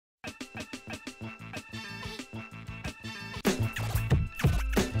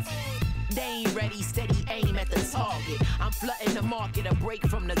they ain't ready, steady aim at the target. I'm flooding the market, a break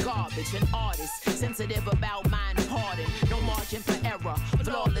from the garbage. An artist, sensitive about mind pardon. No margin for error,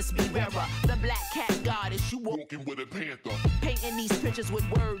 flawless be bearer. The black cat goddess, you walking with a panther. Painting these pictures with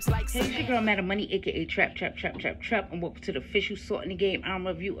words like hey, it's your girl Madam Money, aka Trap, and welcome to the official Sort in the Game album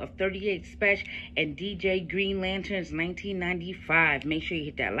review of 38 Spesh and DJ Green Lantern's 1995. Make sure you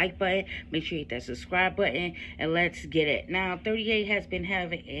hit that like button, make sure you hit that subscribe button, and let's get it. Now, 38 has been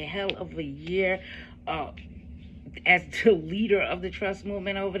having a hell of a year. As the leader of the trust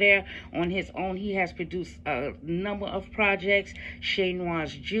movement over there on his own, he has produced a number of projects: Chez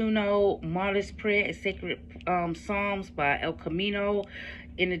Noir's Juno, Martyr's Prayer, and Sacred Psalms by El Camino.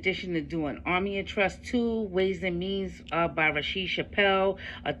 In addition to doing Army of Trust 2, Ways and Means by Rashid Chappelle,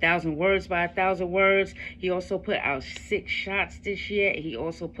 1,000 Words by 1,000 Words. He also put out 6 Shots this year. He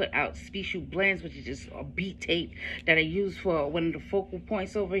also put out Special Blends, which is just a beat tape that I use for one of the focal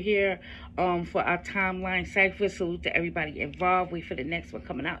points over here for our timeline cipher. Salute to everybody involved. Wait for the next one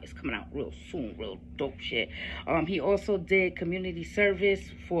coming out. It's coming out real soon, real dope shit. He also did Community Service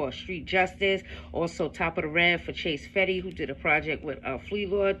for Street Justice. Also Top of the Red for Chase Fetty, who did a project with Flea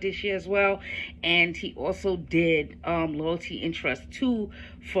Lord this year as well. And he also did Loyalty Interest 2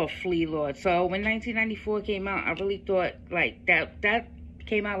 for Flea Lord. So when 1994 came out, I really thought like that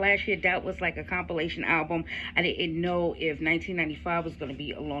came out last year, that was like a compilation album. I didn't know if 1995 was going to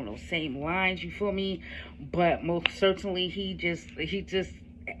be along those same lines, you feel me? But most certainly he just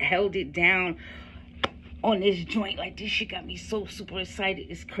held it down on this joint. Like, this shit got me so super excited.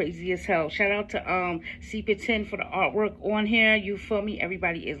 It's crazy as hell. Shout out to CP10 for the artwork on here. You feel me?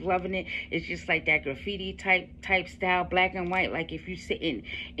 Everybody is loving it. It's just like that graffiti type style, black and white. Like if you sitting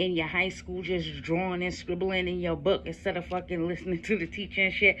in your high school just drawing and scribbling in your book instead of fucking listening to the teacher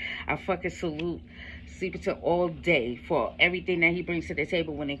and shit. I fucking salute CP10 all day for everything that he brings to the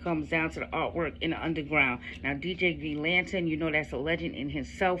table when it comes down to the artwork in the underground. Now, DJ Green Lantern, you know that's a legend in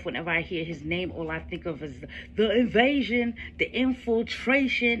himself. Whenever I hear his name, all I think of is the invasion, the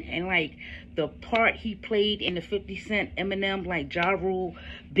infiltration, and like the part he played in the 50 Cent Eminem, like Ja Rule,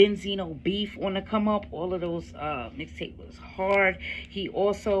 Benzino beef on the come up. All of those mixtape was hard. He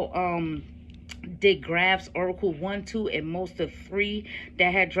also did Graph's Oracle 1, 2, and most of 3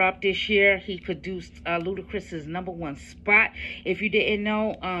 that had dropped this year. He produced Ludacris's #1 spot. If you didn't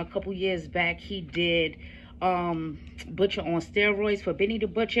know, a couple years back he did Butcher on Steroids for Benny the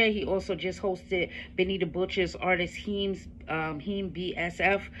Butcher. He also just hosted Benny the Butcher's artist Heem's Heem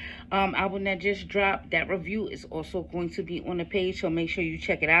BSF album that just dropped. That review is also going to be on the page, so make sure you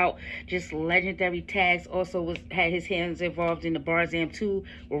check it out. Just legendary tags. Also had his hands involved in the Barzam 2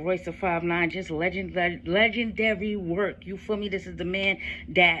 with Royce the 5'9". Just legendary work. You feel me? This is the man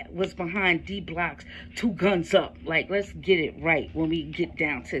that was behind D Block's 2 Guns Up. Like, let's get it right when we get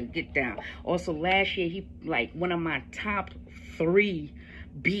down. Also last year, he like one of my top 3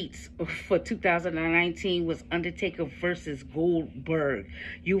 beats for 2019 was Undertaker versus Goldberg.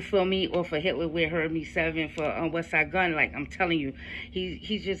 You feel me? Or for Hitler with Heard Me 7 for West Side Gun. Like, I'm telling you,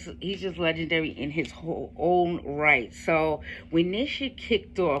 he's just legendary in his whole own right. So when this shit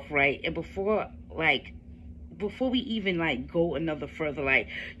kicked off, right, and before we even like go another further, like,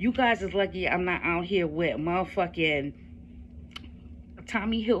 you guys is lucky I'm not out here with motherfucking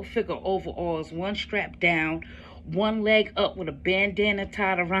Tommy Hilfiger overalls, one strap down, one leg up with a bandana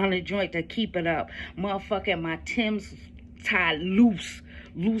tied around the joint to keep it up. Motherfucking my Timbs tied loose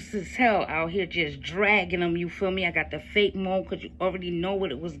as hell out here just dragging them, you feel me? I got the fake moan because you already know what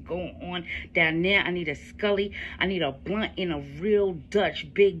it was going on down there. I need a Scully, I need a blunt in a real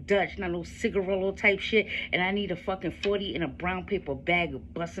Dutch, big Dutch, not no cigarillo type shit, and I need a fucking 40 in a brown paper bag to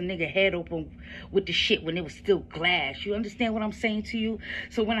bust a nigga head open with the shit when it was still glass. You understand what I'm saying to you?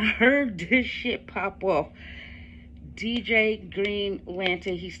 So when I heard this shit pop off, DJ Green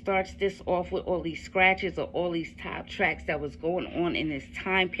Lantern, he starts this off with all these scratches of all these top tracks that was going on in this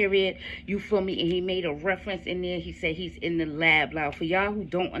time period. You feel me? And he made a reference in there. He said he's in the lab. Now, for y'all who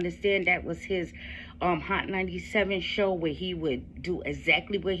don't understand, that was his Hot 97 show where he would do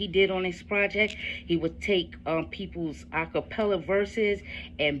exactly what he did on this project. He would take people's acapella verses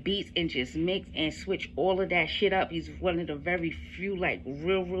and beats and just mix and switch all of that shit up. He's one of the very few like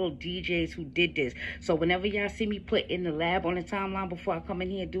real DJs who did this. So whenever y'all see me put in the lab on the timeline before I come in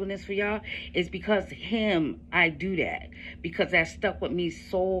here doing this for y'all, it's because him I do that, because that stuck with me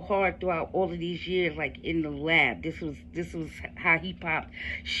so hard throughout all of these years, like in the lab. This was how he popped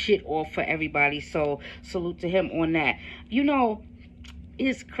shit off for everybody. So salute to him on that. You know,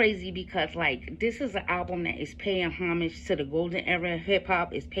 it's crazy because, like, this is an album that is paying homage to the golden era of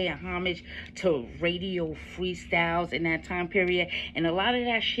hip-hop. It's paying homage to radio freestyles in that time period. And a lot of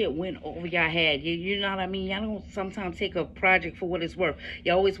that shit went over your head. You know what I mean? Y'all don't sometimes take a project for what it's worth.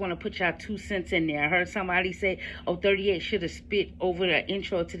 You always want to put y'all 2 cents in there. I heard somebody say, oh, 38 should have spit over the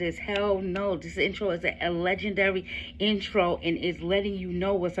intro to this. Hell no. This intro is a legendary intro and is letting you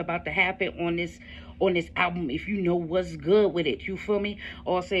know what's about to happen on this album if you know what's good with it. You feel me?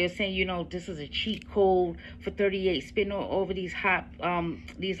 Also, you're saying, you know, this is a cheat code for 38, spitting over these hot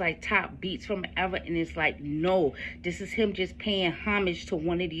these like top beats from ever. And it's like, no, this is him just paying homage to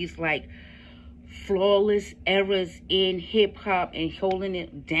one of these like flawless eras in hip-hop and holding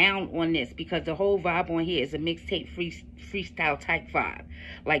it down on this, because the whole vibe on here is a mixtape freestyle type vibe.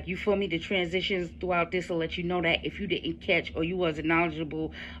 Like, you feel me? The transitions throughout this will let you know that if you didn't catch or you wasn't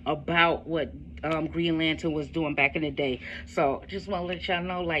knowledgeable about what Green Lantern was doing back in the day. So just want to let y'all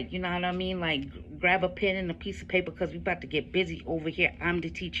know, like, you know what I mean? Like, grab a pen and a piece of paper because we about to get busy over here. I'm the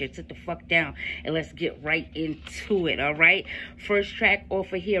teacher. Sit the fuck down and let's get right into it, all right? First track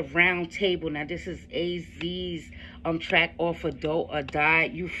off of here, Round Table. Now, this is AZ's track off of Do or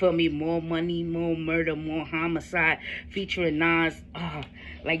Die. You feel me? More money, more murder, more homicide, featuring Nas.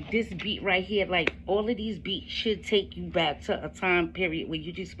 Like, this beat right here, like, all of these beats should take you back to a time period where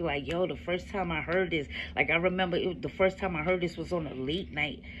you just be like, yo, the first time I heard this, like, I remember the first time I heard this was on a late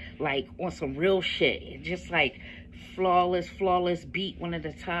night, like, on some real shit. It just, like, flawless beat, one of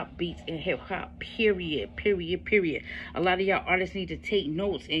the top beats in hip-hop, period. A lot of y'all artists need to take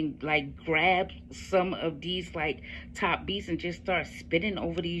notes and, like, grab some of these, like, top beats and just start spitting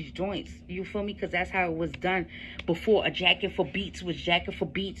over these joints. You feel me? Because that's how it was done before. A jacket for beats was jacket for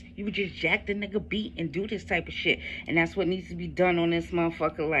beats. You would just jack the nigga beat and do this type of shit. And that's what needs to be done on this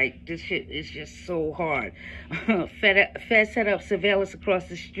motherfucker. Like, this shit is just so hard. Fed set up surveillance across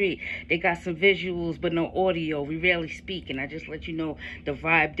the street. They got some visuals but no audio. We rarely speak, and I just let you know the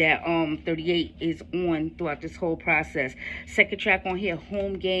vibe that 38 is on throughout this whole process. Second track on here,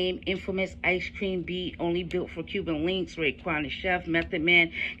 Home Game, infamous ice cream beat, only built for Cuban links. Raekwon the Chef, Method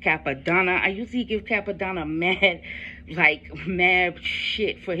Man, Capadonna. I usually give Capadonna mad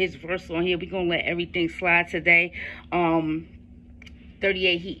shit for his verse on here. We're gonna let everything slide today.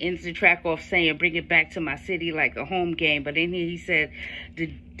 38, he ends the track off saying, bring it back to my city like a home game. But in here he said,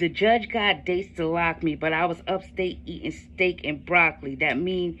 the judge got dates to lock me, but I was upstate eating steak and broccoli. That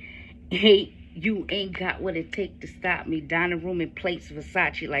mean, hey, you ain't got what it take to stop me. Dining room and plates,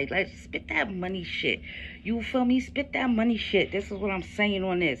 Versace. Like, spit that money shit. You feel me? Spit that money shit. This is what I'm saying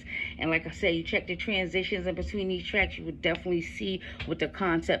on this. And like I said, you check the transitions in between these tracks, you would definitely see what the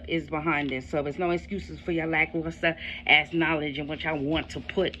concept is behind this. So there's no excuses for your lackluster ass knowledge and what y'all want to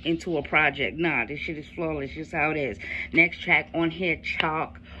put into a project. Nah, this shit is flawless. Just how it is. Next track on here,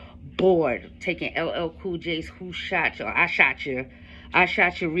 Chalk Board. Taking LL Cool J's Who Shot You? I Shot You. I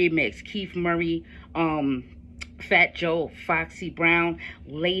Shot Your remix. Keith Murray, Fat Joe, Foxy Brown.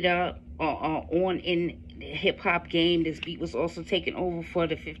 Later on in hip-hop game, this beat was also taken over for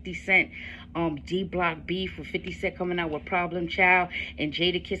the 50 Cent D-Block beef, with 50 Cent coming out with Problem Child and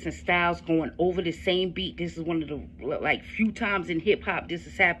Jadakiss and Styles going over the same beat. This is one of the, like, few times in hip-hop this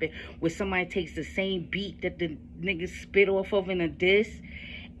has happened where somebody takes the same beat that the niggas spit off of in a diss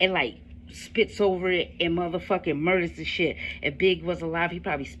and, like, spits over it and motherfucking murders the shit. If Big was alive, he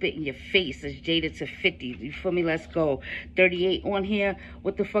probably spit in your face as Jada to 50. You feel me? Let's go. 38 on here.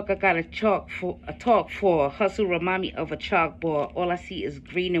 What the fuck I got a talk for? Hustle remind me of a chalkboard. All I see is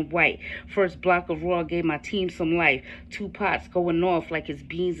green and white. First block of Raw gave my team some life. 2 pots going off like it's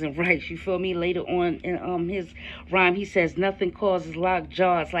beans and rice. You feel me? Later on in his rhyme, he says nothing causes locked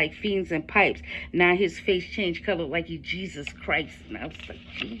jaws like fiends and pipes. Now his face changed color like he Jesus Christ. And I was like,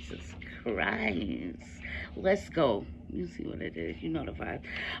 Jesus Christ. Let's go. You see what it is. You know the vibe.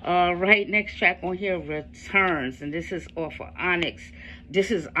 All right, next track on here, Returns, and this is off of Onyx.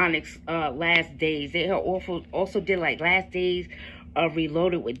 This is Onyx Last Days. They also did like Last Days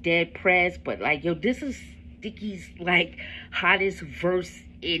Reloaded with Dead Prez, but like, yo, this is Sticky's like hottest verse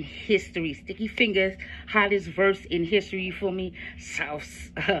in history. Sticky Fingers, hottest verse in history, you feel me? South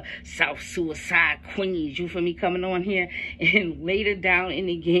Suicide Queens, you feel me, coming on here. And later down in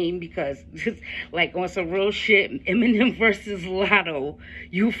the game, because just like on some real shit, Eminem versus Lotto,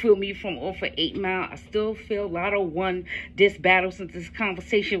 you feel me, from off of 8 Mile. I still feel Lotto won this battle since this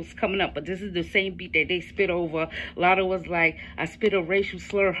conversation was coming up, but this is the same beat that they spit over. Lotto was like, I spit a racial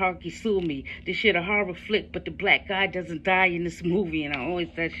slur, Harky sue me. This shit a horror flick, but the black guy doesn't die in this movie. And I always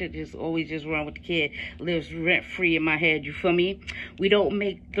that shit just always just run with the kid. Lives rent free in my head. You feel me? We don't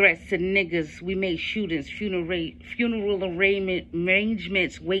make threats to niggas. We make shootings, funeral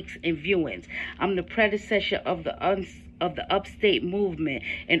arrangements, wakes, and viewings. I'm the predecessor of the upstate movement.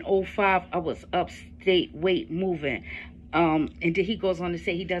 In '05, I was upstate weight moving. And then he goes on to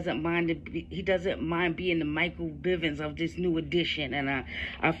say he doesn't mind being the Michael Bivins of this new edition, and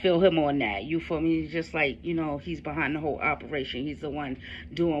I feel him on that. You feel me? He's just like, you know, he's behind the whole operation. He's the one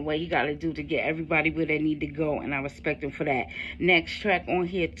doing what he got to do to get everybody where they need to go, and I respect him for that. Next track on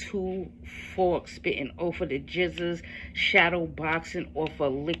here, 2 Forks spitting over the jizzers, shadow boxing off a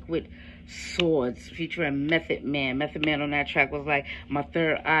liquid swords, featuring Method Man. Method Man on that track was like, my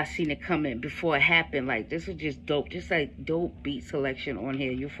third eye seen it coming before it happened. Like, this was just dope. Just like dope beat selection on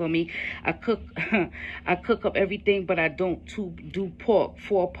here. You feel me? I cook up everything, but I don't do pork.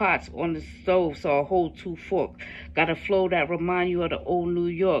 4 pots on the stove, so I hold 2 forks. Got a flow that remind you of the old New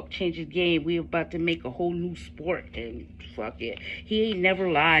York. Change the game. We about to make a whole new sport. And fuck it. He ain't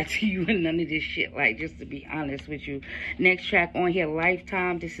never lied to you and none of this shit. Like, just to be honest with you. Next track on here,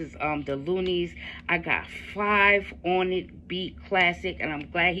 Lifetime. This is the Loonies. I got 5 on it, beat classic, and I'm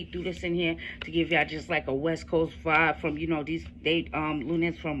glad he threw this in here to give y'all just like a West Coast vibe from, you know, these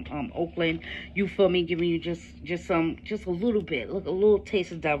Loonies from Oakland. You feel me? Giving you just a little bit, look, a little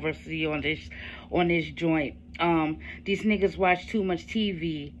taste of diversity on this joint. These niggas watch too much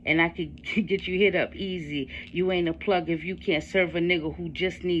TV, and I could get you hit up easy. You ain't a plug if you can't serve a nigga who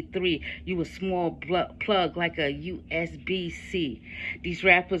just need 3. You a small plug like a USB-C. These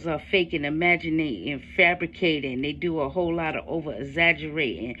rappers are faking, imagining, fabricating. They do a whole lot of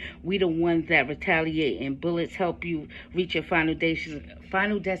over-exaggerating. We the ones that retaliate, and bullets help you reach your final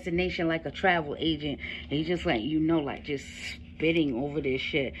destination like a travel agent. And he just let you know, like, just spitting over this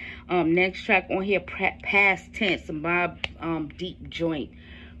shit. Next track on here, Past Tense, Mob Deep joint.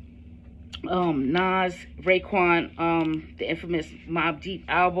 Nas, Raekwon, the infamous Mob Deep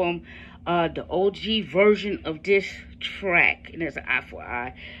album. The OG version of this track, and there's an eye for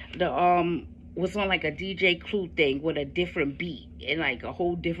eye. Was on like a DJ Clue thing with a different beat and like a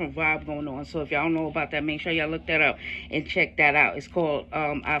whole different vibe going on. So if y'all don't know about that, make sure y'all look that up and check that out. It's called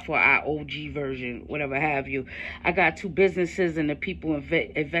Eye for Eye OG version, whatever have you. I got 2 businesses and the people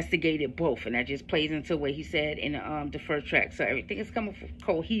investigated both, and that just plays into what he said in the first track. So everything is coming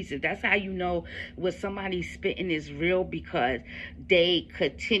cohesive. That's how you know what somebody's spitting is real, because they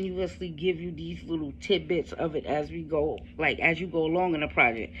continuously give you these little tidbits of it as we go, like as you go along in the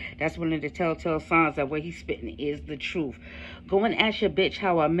project. That's one of the telltale signs that what he's spitting is the truth. Go and ask your bitch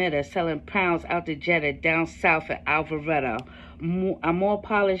how I met her, selling pounds out the Jetta down south at Alvarado. I'm more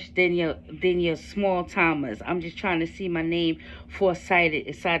polished than your small timers. I'm just trying to see my name foresighted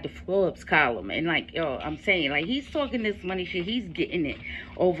inside the Forbes column. And like, yo, I'm saying, like, he's talking this money shit. He's getting it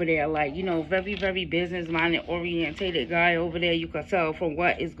over there. Like, you know, very, very business-minded, orientated guy over there. You can tell from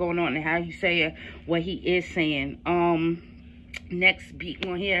what is going on and how you say it, what he is saying. Next beat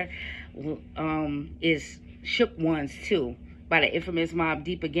on here is Shook Ones 2 by the infamous Mobb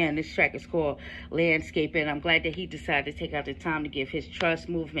Deep. Again, this track is called Landscaping. I'm glad that he decided to take out the time to give his Trust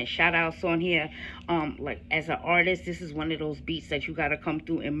Movement shout outs on here. Like, as an artist, this is one of those beats that you gotta come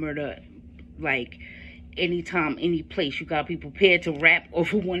through and murder, like, anytime, any place. You gotta be prepared to rap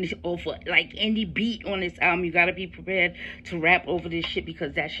over like any beat on this album. You gotta be prepared to rap over this shit,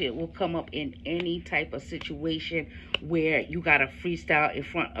 because that shit will come up in any type of situation where you gotta freestyle in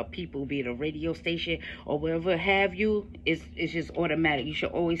front of people, be it a radio station or wherever have you. It's just automatic. You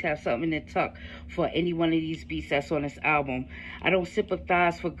should always have something in the tuck for any one of these beats that's on this album. I don't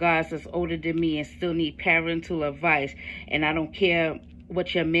sympathize for guys that's older than me and still need parental advice, and I don't care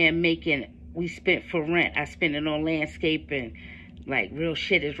what your man making. We spent for rent. I spent it on landscaping. Like, real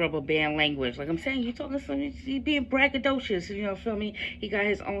shit is rubber band language. Like I'm saying, you talking something, he being braggadocious, you know, feel me? He got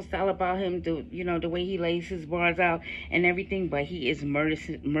his own style about him, the way he lays his bars out and everything, but he is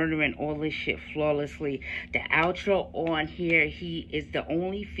murdering all this shit flawlessly. The outro on here, he is the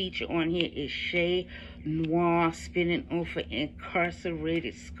only feature on here is Shay Noir spinning over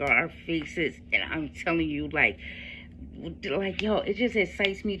incarcerated scar faces, and I'm telling you, like, yo, it just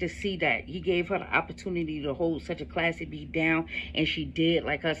excites me to see that he gave her the opportunity to hold such a classic beat down, and she did.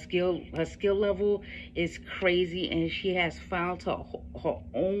 Like, her skill level is crazy, and she has found her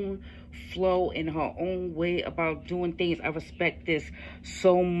own flow in her own way about doing things. I respect this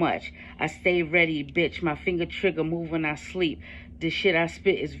so much. I stay ready, bitch. My finger trigger move when I sleep. The shit I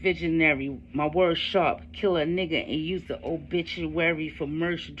spit is visionary. My words sharp. Kill a nigga and use the obituary for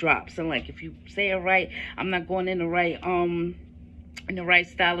merch drops. And like, if you say it right, I'm not going in the right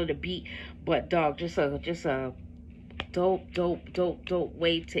style of the beat, but dog, just a dope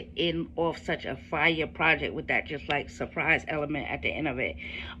way to end off such a fire project with that just like surprise element at the end of it.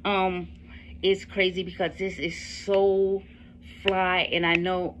 It's crazy because this is so fly, and I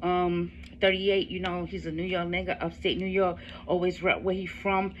know 38, you know, he's a New York nigga, upstate New York, always rep where he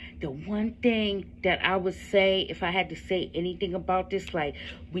from. The one thing that I would say, if I had to say anything about this, like,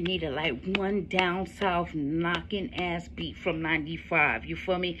 we need a like one down south knocking ass beat from 95. You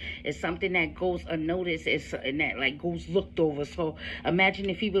feel me? It's something that goes unnoticed, it's something that like goes looked over. So imagine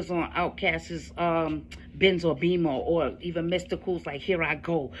if he was on Outkast's Benz or Beamer, or even Mr. Cool's like Here I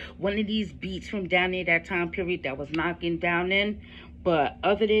Go. One of these beats from down there that time period that was knocking down in. But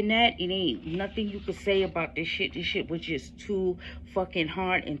other than that, it ain't nothing you could say about this shit. This shit was just too fucking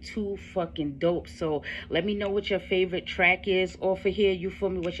hard and too fucking dope. So let me know what your favorite track is off of here. You feel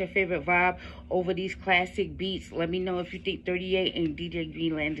me? What's your favorite vibe over these classic beats? Let me know if you think 38 and DJ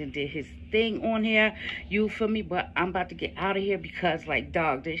Green Lantern did his thing on here. You feel me? But I'm about to get out of here because, like,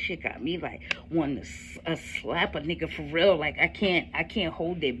 dog, this shit got me like wanting to slap a nigga for real. Like, I can't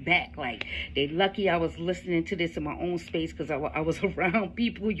hold it back. Like, they lucky I was listening to this in my own space because I was around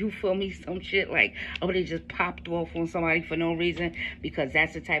people. You feel me? Some shit like I would have just popped off on somebody for no reason, because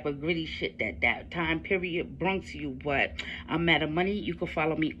that's the type of gritty shit that time period brings to you. But I'm Madam Money. You can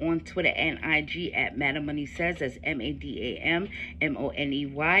follow me on Twitter and IG at Madam Money Says. That's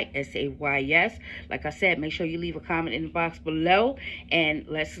MADAMMONEYSAYS. Like I said, make sure you leave a comment in the box below, and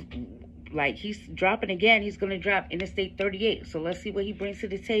let's, like, he's dropping again. He's gonna drop Interstate 38. So let's see what he brings to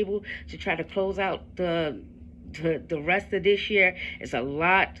the table to try to close out the rest of this year. It's a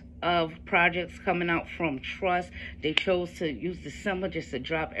lot of projects coming out from Trust. They chose to use the summer just to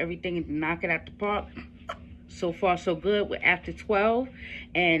drop everything and knock it out the park. So far, so good. We're after 12.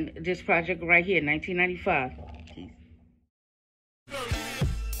 And this project right here, 1995.